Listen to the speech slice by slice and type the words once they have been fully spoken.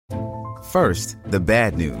First, the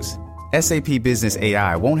bad news. SAP Business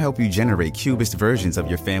AI won't help you generate cubist versions of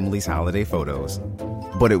your family's holiday photos.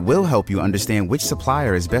 But it will help you understand which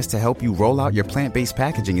supplier is best to help you roll out your plant-based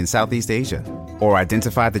packaging in Southeast Asia, or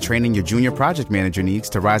identify the training your junior project manager needs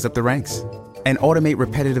to rise up the ranks, and automate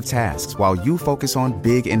repetitive tasks while you focus on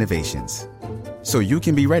big innovations, so you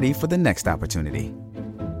can be ready for the next opportunity.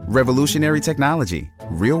 Revolutionary technology,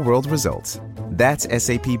 real-world results. That's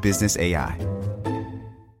SAP Business AI.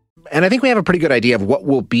 And I think we have a pretty good idea of what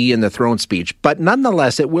will be in the throne speech, but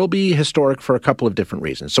nonetheless, it will be historic for a couple of different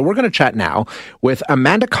reasons. So we're going to chat now with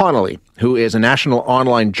Amanda Connolly, who is a national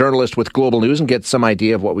online journalist with Global News, and get some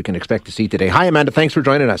idea of what we can expect to see today. Hi, Amanda. Thanks for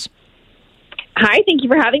joining us. Hi, thank you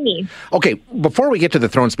for having me. Okay, before we get to the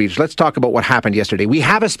throne speech, let's talk about what happened yesterday. We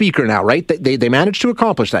have a speaker now, right? They managed to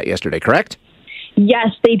accomplish that yesterday, correct? Yes,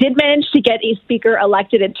 they did manage to get a speaker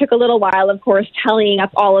elected. It took a little while, of course, tallying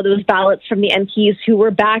up all of those ballots from the MPs who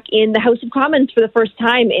were back in the House of Commons for the first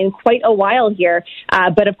time in quite a while here.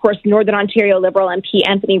 But, of course, Northern Ontario Liberal MP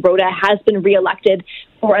Anthony Rota has been reelected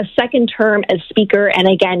for a second term as Speaker, and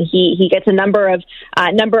again, he gets a number of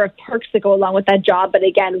perks that go along with that job. But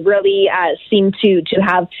again, really seemed to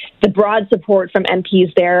have the broad support from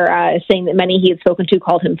MPs there, saying that many he had spoken to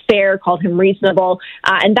called him fair, called him reasonable,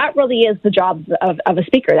 and that really is the job of a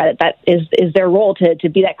Speaker. That is their role to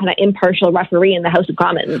be that kind of impartial referee in the House of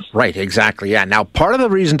Commons. Right, exactly. Yeah. Now, part of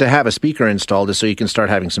the reason to have a Speaker installed is so you can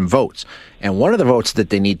start having some votes, and one of the votes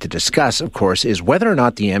that they need to discuss, of course, is whether or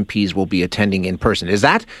not the MPs will be attending in person.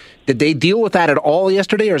 Did they deal with that at all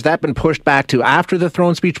yesterday, or has that been pushed back to after the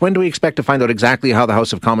throne speech? When do we expect to find out exactly how the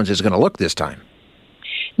House of Commons is going to look this time?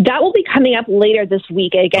 That will be coming up later this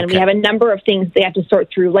week. Again, We have a number of things they have to sort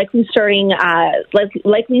through, likely starting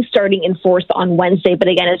in force on Wednesday. But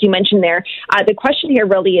again, as you mentioned there, the question here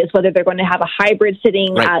really is whether they're going to have a hybrid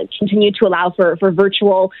sitting, right, continue to allow for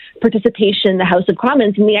virtual participation in the House of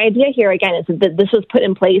Commons. And the idea here, again, is that this was put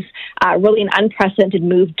in place really an unprecedented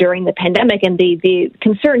move during the pandemic. And the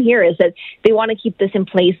concern here is that they want to keep this in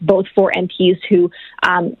place both for MPs who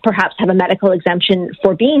perhaps have a medical exemption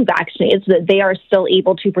for being vaccinated, so that they are still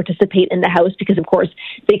able to participate in the House, because, of course,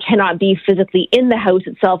 they cannot be physically in the House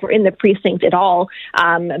itself or in the precinct at all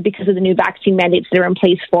because of the new vaccine mandates that are in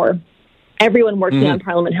place for everyone working on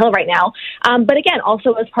Parliament Hill right now. But again,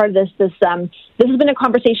 also as part of this has been a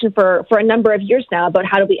conversation for a number of years now about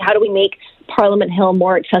how do we make Parliament Hill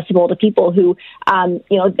more accessible to people who,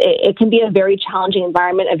 it can be a very challenging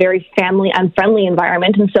environment, a very family unfriendly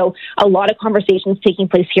environment. And so a lot of conversations taking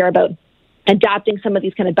place here about adapting some of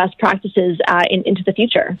these kind of best practices into the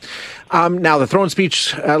future. Now, the throne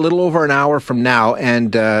speech, a little over an hour from now,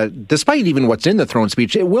 and despite even what's in the throne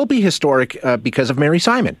speech, it will be historic because of Mary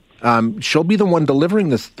Simon. She'll be the one delivering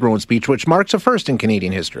the throne speech, which marks a first in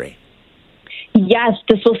Canadian history. Yes,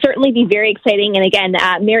 this will certainly be very exciting. And again,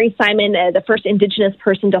 Mary Simon, the first Indigenous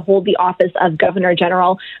person to hold the office of Governor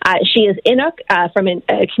General. She is Inuk from a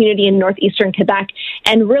community in northeastern Quebec.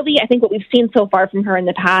 And really, I think what we've seen so far from her in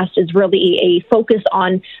the past is really a focus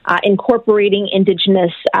on incorporating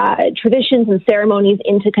Indigenous traditions and ceremonies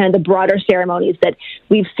into kind of the broader ceremonies that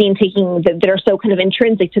we've seen that are so kind of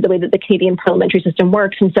intrinsic to the way that the Canadian parliamentary system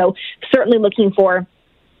works. And so certainly looking for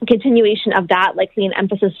continuation of that, likely an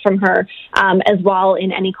emphasis from her, as well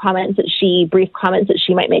in any brief comments that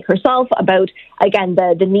she might make herself about, again,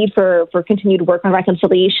 the need for continued work on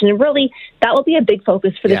reconciliation. And really, that will be a big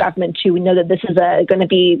focus for the government too. We know that this is going to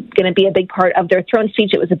be a big part of their throne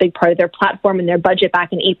speech. It was a big part of their platform and their budget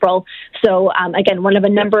back in April. So again, one of a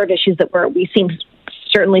number of issues that we seem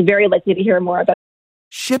certainly very likely to hear more about.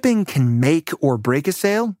 Shipping can make or break a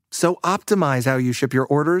sale, so optimize how you ship your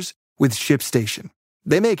orders with ShipStation.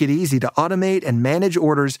 They make it easy to automate and manage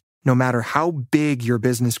orders no matter how big your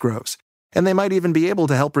business grows. And they might even be able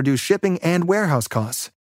to help reduce shipping and warehouse costs.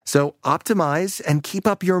 So optimize and keep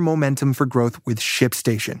up your momentum for growth with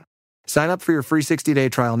ShipStation. Sign up for your free 60-day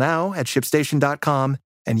trial now at ShipStation.com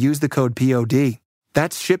and use the code POD.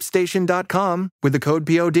 That's ShipStation.com with the code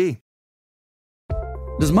POD.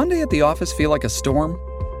 Does Monday at the office feel like a storm?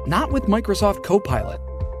 Not with Microsoft Copilot.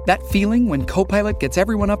 That feeling when Copilot gets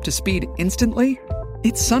everyone up to speed instantly?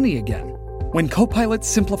 It's sunny again. When Copilot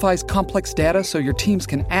simplifies complex data so your teams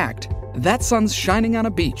can act, that sun's shining on a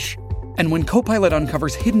beach. And when Copilot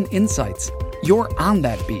uncovers hidden insights, you're on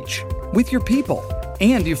that beach with your people,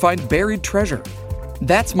 and you find buried treasure.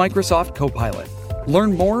 That's Microsoft Copilot.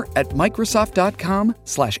 Learn more at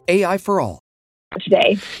Microsoft.com/AI for all.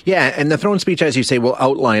 Today. Yeah, and the throne speech, as you say, will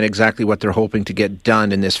outline exactly what they're hoping to get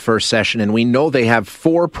done in this first session. And we know they have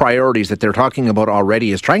 4 priorities that they're talking about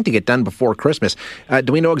already, is trying to get done before Christmas.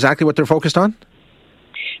 Do we know exactly what they're focused on?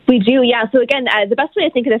 We do, yeah. So again, the best way to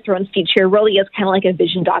think of the throne speech here really is kind of like a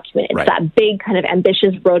vision document. It's that big kind of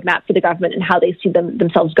ambitious roadmap for the government and how they see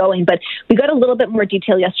themselves going. But we got a little bit more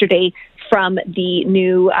detail yesterday from the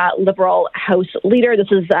new Liberal House leader.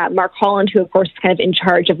 This is Mark Holland, who, of course, is kind of in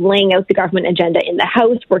charge of laying out the government agenda in the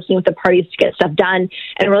House, working with the parties to get stuff done,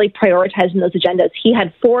 and really prioritizing those agendas. He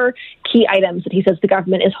had 4 key items that he says the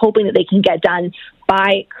government is hoping that they can get done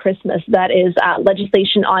by Christmas. That is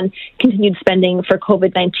legislation on continued spending for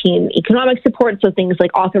COVID-19 economic support, so things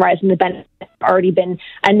like authorizing the benefits have already been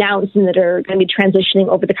announced and that are going to be transitioning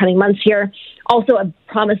over the coming months here. Also, a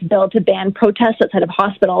promise bill to ban protests outside of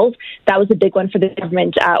hospitals. That was a big one for the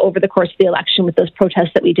government over the course of the election with those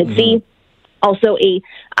protests that we did see. Also,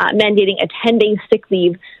 mandating a 10-day sick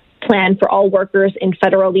leave plan for all workers in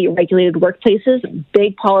federally regulated workplaces.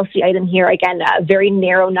 Big policy item here. Again, a very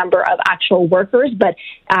narrow number of actual workers, but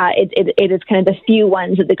it is kind of the few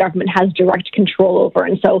ones that the government has direct control over.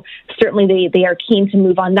 And so certainly they are keen to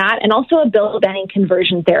move on that. And also a bill banning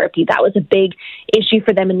conversion therapy. That was a big issue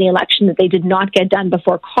for them in the election that they did not get done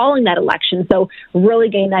before calling that election. So really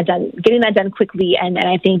getting that done quickly, and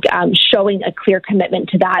I think showing a clear commitment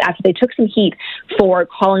to that after they took some heat for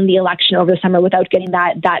calling the election over the summer without getting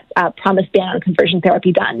that promised ban on conversion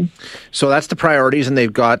therapy done. So that's the priorities, and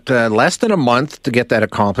they've got less than a month to get that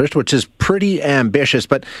accomplished, which is pretty ambitious.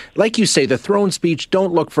 But like you say, the throne speech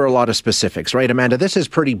don't look for a lot of specifics, right, Amanda? This is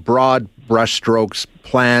pretty broad brushstrokes,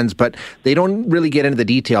 plans, but they don't really get into the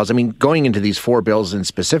details. I mean, going into these 4 bills in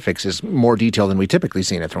specifics is more detail than we typically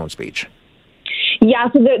see in a throne speech.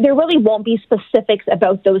 Yeah, so there really won't be specifics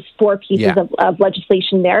about those 4 pieces of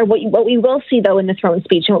legislation there. What we will see, though, in the throne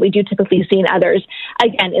speech, and what we do typically see in others,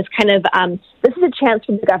 again, is kind of this is a chance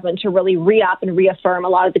for the government to really re-up and reaffirm a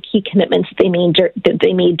lot of the key commitments that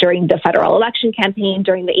they made during the federal election campaign,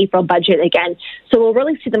 during the April budget again. So we'll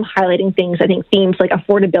really see them highlighting things, I think, themes like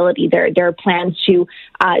affordability. There are plans to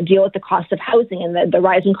deal with the cost of housing and the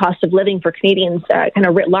rising cost of living for Canadians kind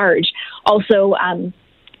of writ large. Also,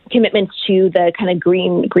 commitments to the kind of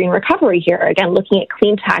green recovery here. Again, looking at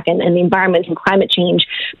clean tech and the environment and climate change,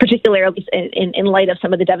 particularly in light of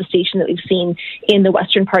some of the devastation that we've seen in the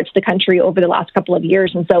western parts of the country over the last couple of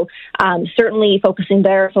years. And so certainly focusing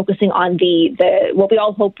on the what we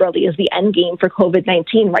all hope really is the end game for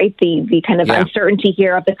COVID-19, right? The kind of uncertainty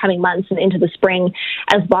here of the coming months and into the spring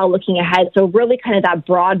as well, looking ahead. So really kind of that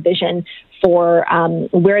broad vision for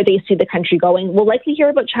where they see the country going. We'll likely hear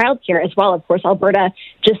about childcare as well. Of course, Alberta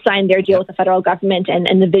just signed their deal with the federal government,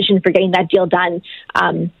 and the vision for getting that deal done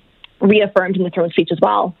reaffirmed in the throne speech as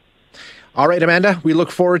well. All right, Amanda, we look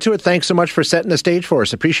forward to it. Thanks so much for setting the stage for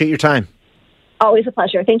us. Appreciate your time. Always a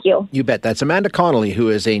pleasure. Thank you. You bet. That's Amanda Connolly, who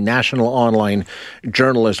is a national online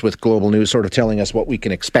journalist with Global News, sort of telling us what we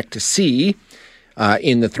can expect to see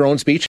in the throne speech.